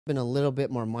been a little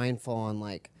bit more mindful on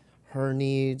like her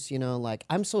needs, you know, like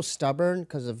I'm so stubborn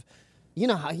because of you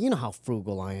know how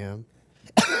frugal I am.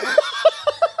 Can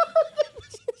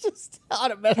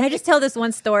I just tell this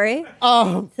one story?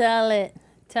 Tell it.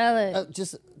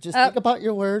 Just think about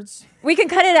your words. We can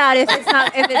cut it out if it's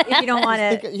not if you don't want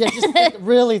it.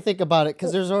 Really think about it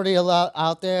because there's already a lot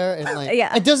out there, and like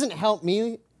it doesn't help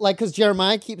me. Like, because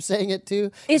Jeremiah keeps saying it too.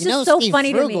 It's just so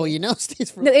funny to me. You know, Steve's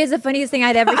frugal. No, it's the funniest thing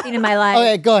I'd ever seen in my life.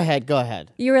 Okay, go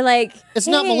ahead. You were like, it's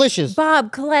not malicious.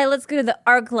 Bob, Kalai, let's go to the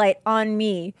arc light on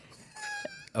me.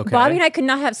 Okay. Bobby and I could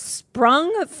not have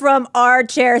sprung from our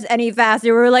chairs any faster.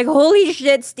 We were like, holy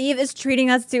shit, Steve is treating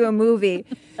us to a movie.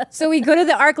 So we go to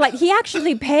the arc light. He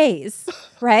actually pays,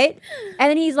 right? And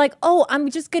then he's like, oh, I'm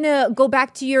just going to go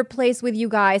back to your place with you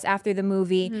guys after the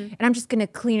movie. And I'm just going to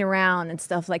clean around and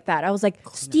stuff like that. I was like,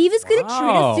 Steve is going to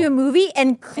treat us to a movie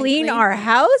and clean our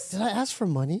house? Did I ask for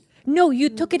money? No, you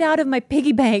took it out of my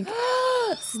piggy bank.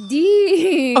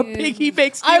 Steve. A piggy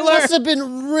bank stealer. I must have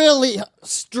been really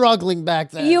struggling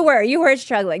back then. You were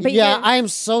struggling. But yeah, I am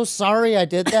so sorry I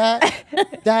did that.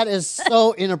 That is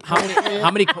so inappropriate.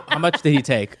 How much did he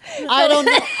take? I don't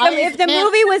know. If the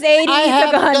movie was 80, he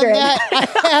took 100. I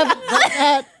haven't done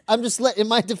that. I'm just in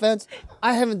my defense,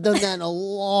 I haven't done that in a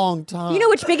long time. You know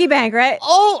which piggy bank, right?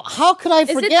 Oh, how could I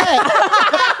forget?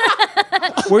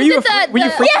 Were you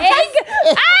free?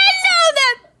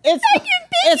 It's piggy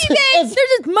banks. They're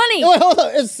just money. Wait, hold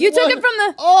on. You took it from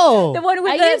the the one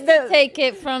with I used to take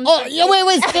it from. Oh,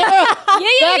 wait, Sarah. Back me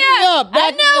up.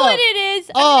 I know what it is.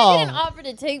 Oh. I didn't offer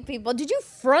to take people. Did you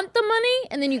front the money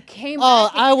and then you came back? Oh,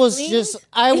 I was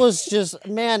just,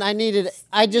 man.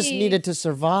 I just needed to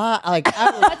survive. Like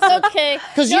that's okay.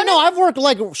 Because I've worked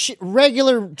like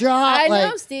regular job, I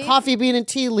like know, Steve. Coffee Bean and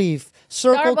Tea Leaf,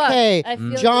 Circle K,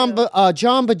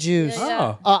 Jamba Juice.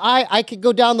 Yeah. I could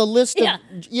go down the list of,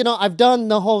 I've done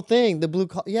the whole thing. The blue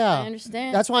collar. Yeah, I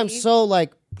understand. That's why I'm so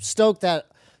like stoked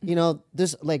that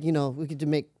this we get to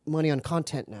make money on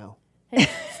content now. Hey,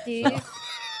 Steve,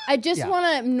 I just want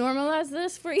to normalize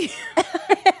this for you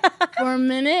for a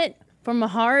minute, from my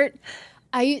heart.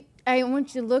 I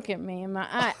want you to look at me in my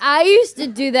eye. I used to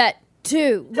do that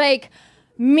too, like.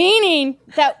 Meaning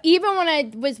that even when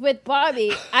I was with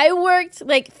Bobby, I worked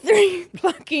like 3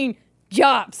 fucking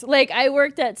jobs. Like I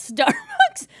worked at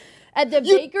Starbucks, at the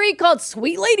bakery called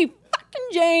Sweet Lady fucking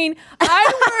Jane.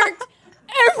 I worked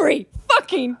every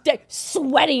fucking day,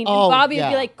 sweating. And Bobby would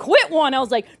be like, quit one. I was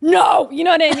like, no. You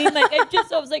know what I mean? Like I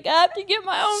was like, I have to get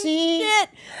my own shit.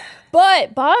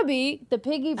 But Bobby, the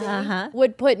piggy bank,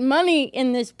 would put money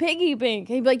in this piggy bank.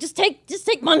 He'd be like, just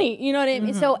take money. You know what I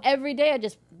mean? So every day I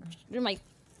just my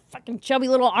fucking chubby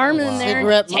little arm in there,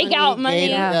 cigarette take money, out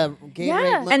money.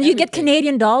 And you get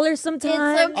Canadian dollars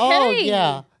sometimes. It's okay. Oh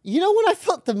yeah. You know when I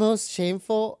felt the most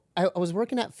shameful? I was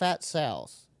working at Fat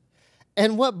Sal's,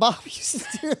 and what Bob used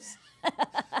to do is,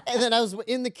 and then I was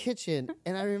in the kitchen,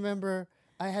 and I remember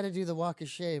I had to do the walk of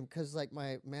shame because like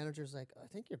my manager's like, I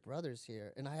think your brother's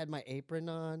here, and I had my apron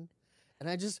on. And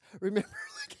I just remember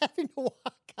like having to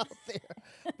walk out there.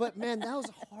 But man, that was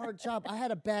a hard job. I had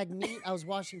to bag meat. I was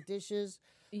washing dishes.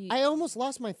 I almost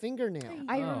lost my fingernail.